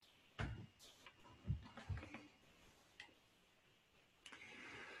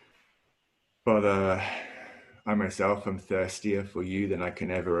Father, I myself am thirstier for you than I can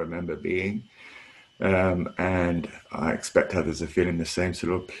ever remember being. And I expect others are feeling the same. So,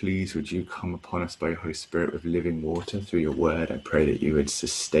 Lord, please would you come upon us by your Holy Spirit with living water through your word. I pray that you would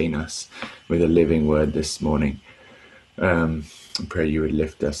sustain us with a living word this morning. I pray you would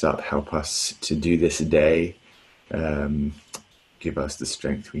lift us up, help us to do this day. Give us the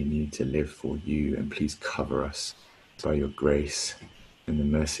strength we need to live for you. And please cover us by your grace and the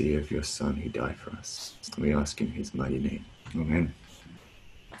mercy of your Son who died for us. We ask in his mighty name. Amen.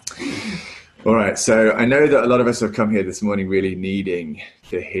 All right, so I know that a lot of us have come here this morning really needing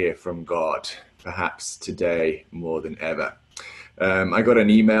to hear from God, perhaps today more than ever. I got an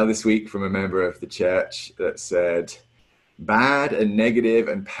email this week from a member of the church that said, bad and negative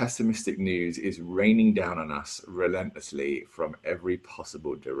and pessimistic news is raining down on us relentlessly from every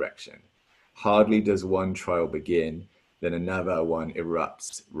possible direction. Hardly does one trial begin, then another one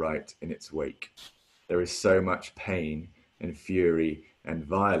erupts right in its wake. There is so much pain and fury and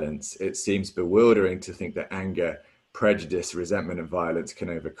violence. It seems bewildering to think that anger, prejudice, resentment, and violence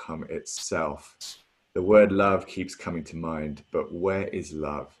can overcome itself. The word love keeps coming to mind, but where is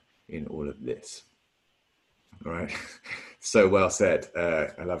love in all of this? All right. So well said.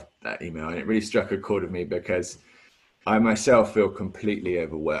 I love that email. And it really struck a chord with me because I myself feel completely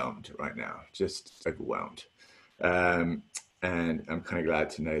overwhelmed right now, just overwhelmed. And I'm kind of glad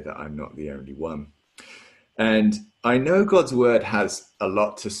to know that I'm not the only one. And I know God's word has a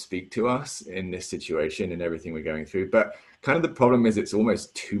lot to speak to us in this situation and everything we're going through, but kind of the problem is it's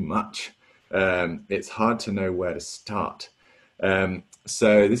almost too much. It's hard to know where to start.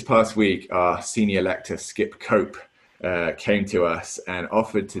 So this past week, our senior lector, Skip Cope, came to us and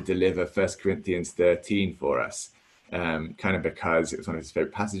offered to deliver 1 Corinthians 13 for us, kind of because it was one of his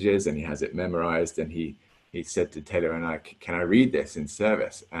favorite passages and he has it memorized, and he said to Taylor and I, can I read this in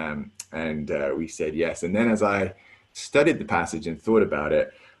service? And we said yes. And then as I studied the passage and thought about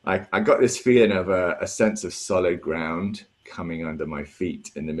it, I got this feeling of a sense of solid ground coming under my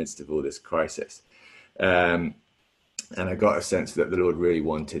feet in the midst of all this crisis. And I got a sense that the Lord really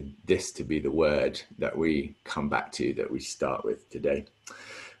wanted this to be the word that we come back to, that we start with today.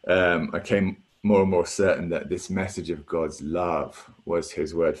 I came more and more certain that this message of God's love was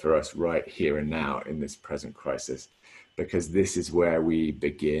his word for us right here and now in this present crisis, because this is where we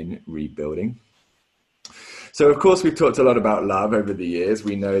begin rebuilding. So, of course, we've talked a lot about love over the years.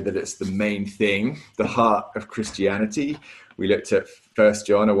 We know that it's the main thing, the heart of Christianity. We looked at 1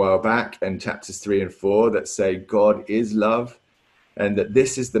 John a while back and chapters 3 and 4 that say God is love, and that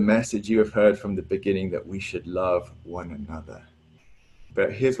this is the message you have heard from the beginning, that we should love one another.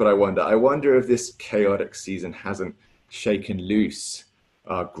 But here's what I wonder. I wonder if this chaotic season hasn't shaken loose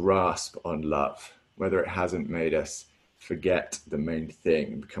our grasp on love, whether it hasn't made us forget the main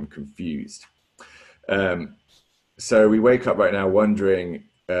thing and become confused. So we wake up right now wondering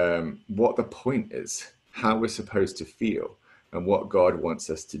what the point is, how we're supposed to feel, and what God wants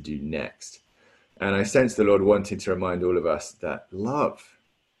us to do next. And I sense the Lord wanting to remind all of us that love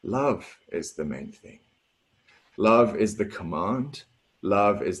is the main thing. Love is the command.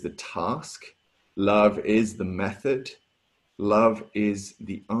 Love is the task. Love is the method. Love is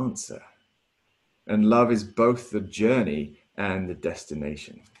the answer. And love is both the journey and the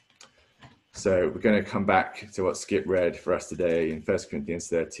destination. So we're going to come back to what Skip read for us today in 1 Corinthians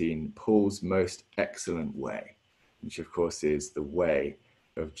 13, Paul's most excellent way, which of course is the way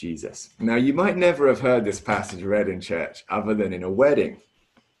of Jesus. Now, you might never have heard this passage read in church other than in a wedding.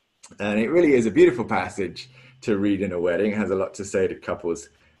 And it really is a beautiful passage to read in a wedding. It has a lot to say to couples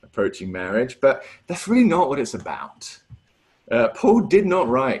approaching marriage, but that's really not what it's about. Paul did not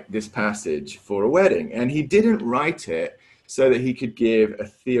write this passage for a wedding, and he didn't write it so that he could give a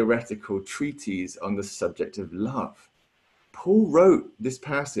theoretical treatise on the subject of love. Paul wrote this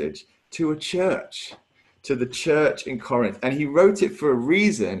passage to a church, to the church in Corinth, and he wrote it for a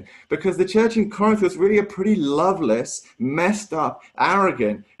reason, because the church in Corinth was really a pretty loveless, messed up,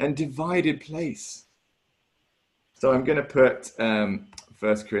 arrogant, and divided place. So I'm going to put 1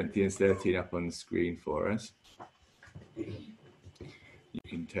 Corinthians 13 up on the screen for us. You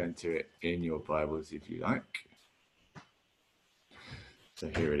can turn to it in your Bibles if you like. So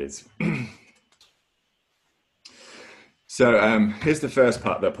here it is. So here's the first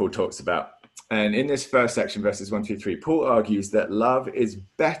part that Paul talks about. And in this first section, verses 1 through 3, Paul argues that love is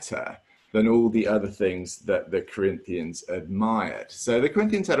better than all the other things that the Corinthians admired. So the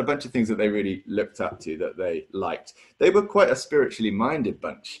Corinthians had a bunch of things that they really looked up to, that they liked. They were quite a spiritually minded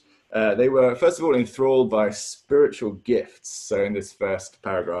bunch. They were, first of all, enthralled by spiritual gifts. So in this first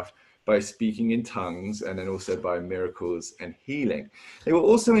paragraph, by speaking in tongues and then also by miracles and healing. They were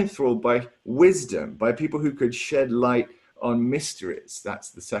also enthralled by wisdom, by people who could shed light on mysteries. That's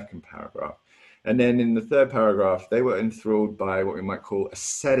the second paragraph. And then in the third paragraph, they were enthralled by what we might call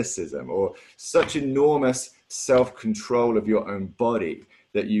asceticism, or such enormous self-control of your own body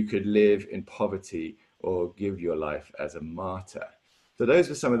that you could live in poverty or give your life as a martyr. So those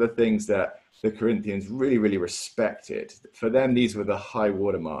were some of the things that the Corinthians really, really respected. For them, these were the high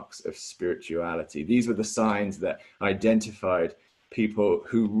watermarks of spirituality. These were the signs that identified people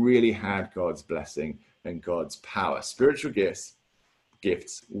who really had God's blessing and God's power. Spiritual gifts,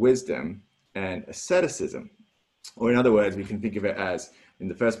 wisdom, and asceticism. Or in other words, we can think of it as, in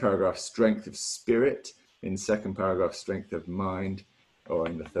the first paragraph, strength of spirit, in the second paragraph, strength of mind, or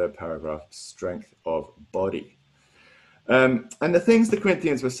in the third paragraph, strength of body. And the things the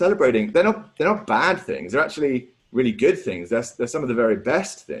Corinthians were celebrating, they're not bad things. They're actually really good things. They're some of the very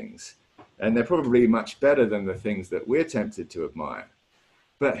best things. And they're probably much better than the things that we're tempted to admire.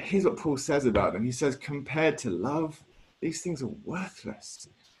 But here's what Paul says about them. He says, compared to love, these things are worthless.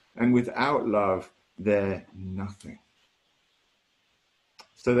 And without love, they're nothing.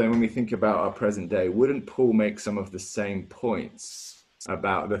 So then when we think about our present day, wouldn't Paul make some of the same points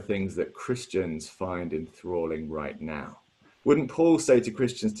about the things that Christians find enthralling right now? Wouldn't Paul say to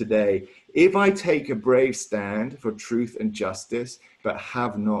Christians today, if I take a brave stand for truth and justice, but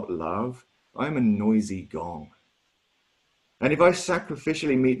have not love, I'm a noisy gong. And if I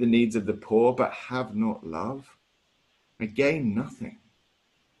sacrificially meet the needs of the poor, but have not love, I gain nothing.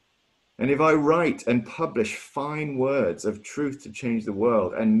 And if I write and publish fine words of truth to change the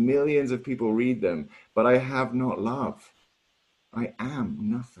world, and millions of people read them, but I have not love, I am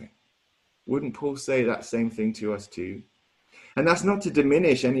nothing. Wouldn't Paul say that same thing to us too? And that's not to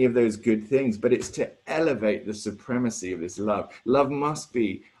diminish any of those good things, but it's to elevate the supremacy of this love. Love must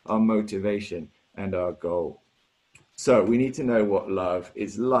be our motivation and our goal. So we need to know what love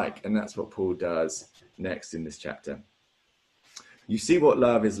is like, and that's what Paul does next in this chapter. You see what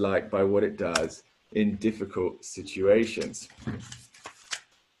love is like by what it does in difficult situations.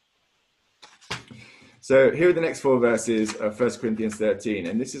 So here are the next 4 verses of 1 Corinthians 13,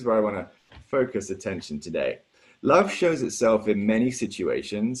 and this is where I want to focus attention today. Love shows itself in many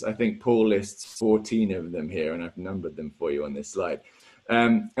situations. I think Paul lists 14 of them here, and I've numbered them for you on this slide.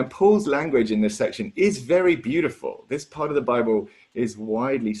 And Paul's language in this section is very beautiful. This part of the Bible is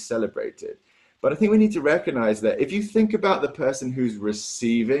widely celebrated. But I think we need to recognize that if you think about the person who's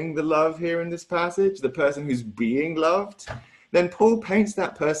receiving the love here in this passage, the person who's being loved, then Paul paints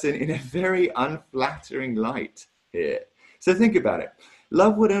that person in a very unflattering light here. So think about it.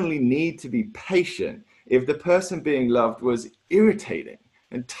 Love would only need to be patient if the person being loved was irritating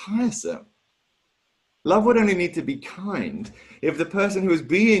and tiresome. Love would only need to be kind if the person who was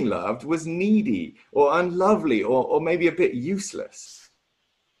being loved was needy or unlovely or maybe a bit useless.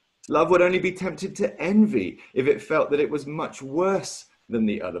 Love would only be tempted to envy if it felt that it was much worse than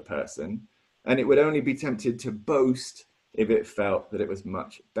the other person, and it would only be tempted to boast if it felt that it was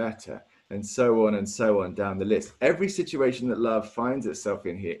much better, and so on down the list. Every situation that love finds itself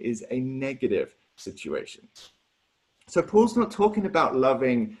in here is a negative situation. So Paul's not talking about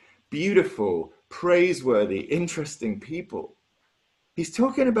loving beautiful, praiseworthy, interesting people. He's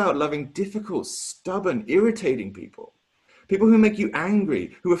talking about loving difficult, stubborn, irritating people. People who make you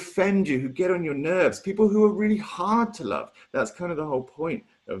angry, who offend you, who get on your nerves, people who are really hard to love. That's kind of the whole point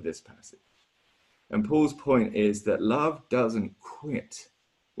of this passage. And Paul's point is that love doesn't quit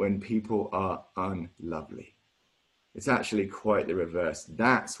when people are unlovely. It's actually quite the reverse.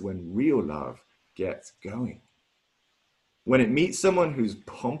 That's when real love gets going. When it meets someone who's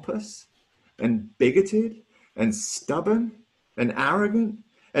pompous and bigoted and stubborn and arrogant,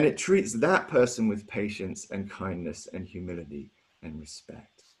 and it treats that person with patience and kindness and humility and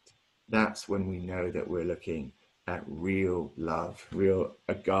respect. That's when we know that we're looking at real love, real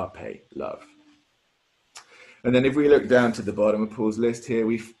agape love. And then if we look down to the bottom of Paul's list here,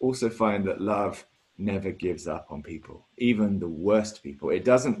 we also find that love never gives up on people, even the worst people. It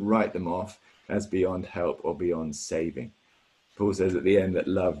doesn't write them off as beyond help or beyond saving. Paul says at the end that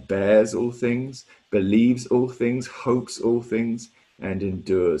love bears all things, believes all things, hopes all things, and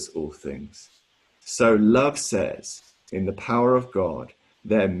endures all things. So love says, in the power of God,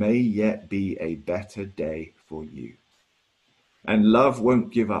 there may yet be a better day for you. And love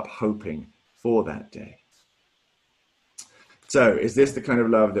won't give up hoping for that day. So is this the kind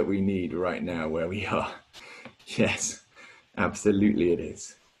of love that we need right now where we are? Yes, absolutely it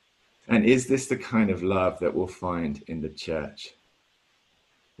is. And is this the kind of love that we'll find in the church?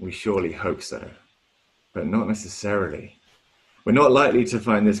 We surely hope so, but not necessarily. We're not likely to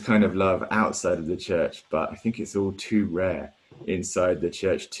find this kind of love outside of the church, but I think it's all too rare inside the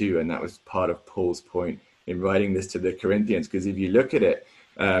church too. And that was part of Paul's point in writing this to the Corinthians, because if you look at it,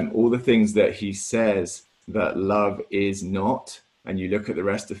 all the things that he says that love is not, and you look at the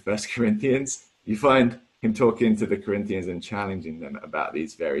rest of First Corinthians, you find him talking to the Corinthians and challenging them about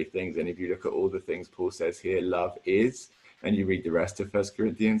these very things. And if you look at all the things Paul says here, love is, and you read the rest of First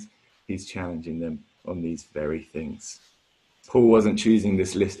Corinthians, he's challenging them on these very things. Paul wasn't choosing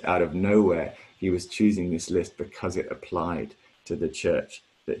this list out of nowhere. He was choosing this list because it applied to the church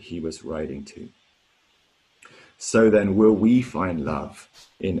that he was writing to. So then, will we find love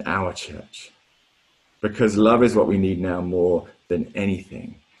in our church? Because love is what we need now more than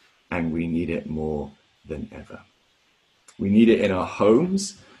anything, and we need it more than ever. We need it in our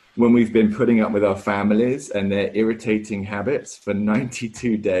homes when we've been putting up with our families and their irritating habits for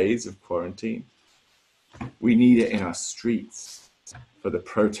 92 days of quarantine. We need it in our streets for the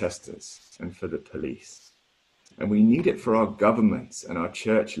protesters and for the police. And we need it for our governments and our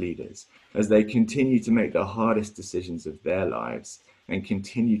church leaders as they continue to make the hardest decisions of their lives and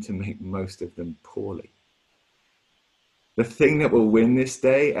continue to make most of them poorly. The thing that will win this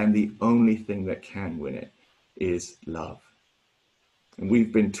day, and the only thing that can win it, is love. And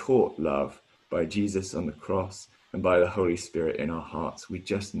we've been taught love by Jesus on the cross and by the Holy Spirit in our hearts. We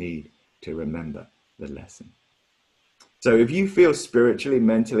just need to remember the lesson. So if you feel spiritually,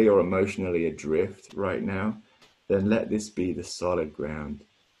 mentally, or emotionally adrift right now, then let this be the solid ground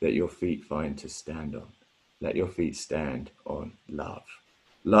that your feet find to stand on. Let your feet stand on love.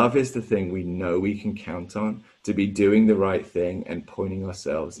 Love is the thing we know we can count on to be doing the right thing and pointing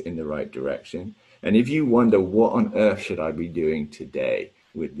ourselves in the right direction. And if you wonder, what on earth should I be doing today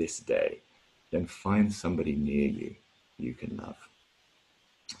with this day? Then find somebody near you you can love.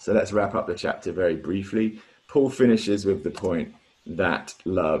 So let's wrap up the chapter very briefly. Paul finishes with the point that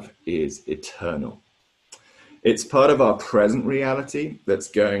love is eternal. It's part of our present reality that's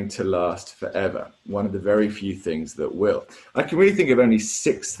going to last forever. One of the very few things that will. I can really think of only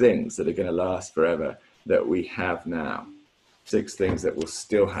 6 things that are going to last forever that we have now. 6 things that we'll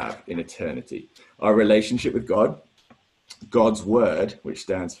still have in eternity. Our relationship with God, God's word, which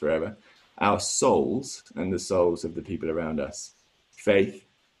stands forever, our souls and the souls of the people around us, faith,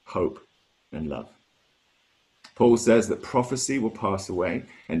 hope, and love. Paul says that prophecy will pass away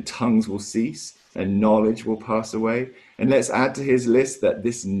and tongues will cease and knowledge will pass away. And let's add to his list that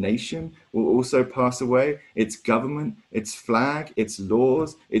this nation will also pass away. Its government, its flag, its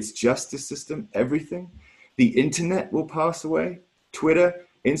laws, its justice system, everything. The internet will pass away. Twitter,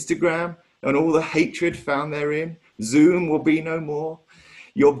 Instagram, and all the hatred found therein. Zoom will be no more.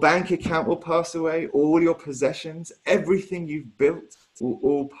 Your bank account will pass away. All your possessions, everything you've built will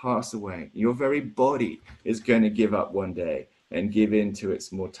all pass away. Your very body is going to give up one day and give in to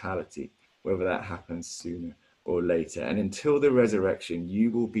its mortality, whether that happens sooner or later. And until the resurrection,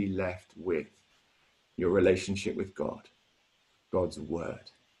 you will be left with your relationship with God, God's word,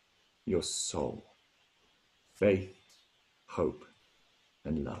 your soul, faith, hope,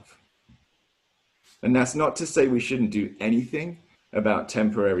 and love. And that's not to say we shouldn't do anything about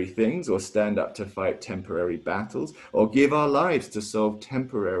temporary things or stand up to fight temporary battles or give our lives to solve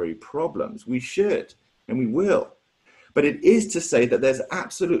temporary problems. We should, and we will. But it is to say that there's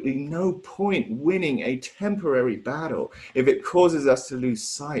absolutely no point winning a temporary battle if it causes us to lose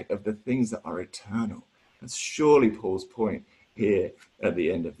sight of the things that are eternal. That's surely Paul's point here at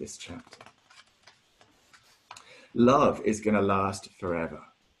the end of this chapter. Love is going to last forever,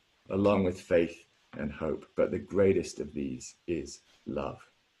 along with faith and hope, but the greatest of these is love.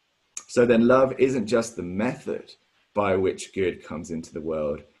 So then love isn't just the method by which good comes into the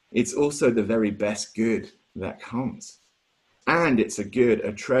world, it's also the very best good that comes. And it's a good,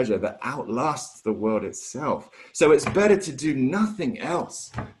 a treasure that outlasts the world itself. So it's better to do nothing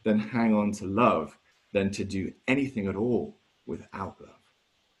else than hang on to love than to do anything at all without love.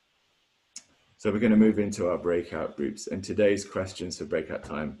 So we're going to move into our breakout groups. And today's questions for breakout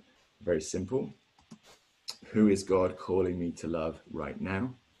time are very simple. Who is God calling me to love right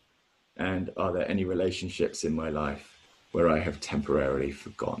now? And are there any relationships in my life where I have temporarily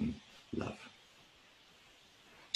forgotten love?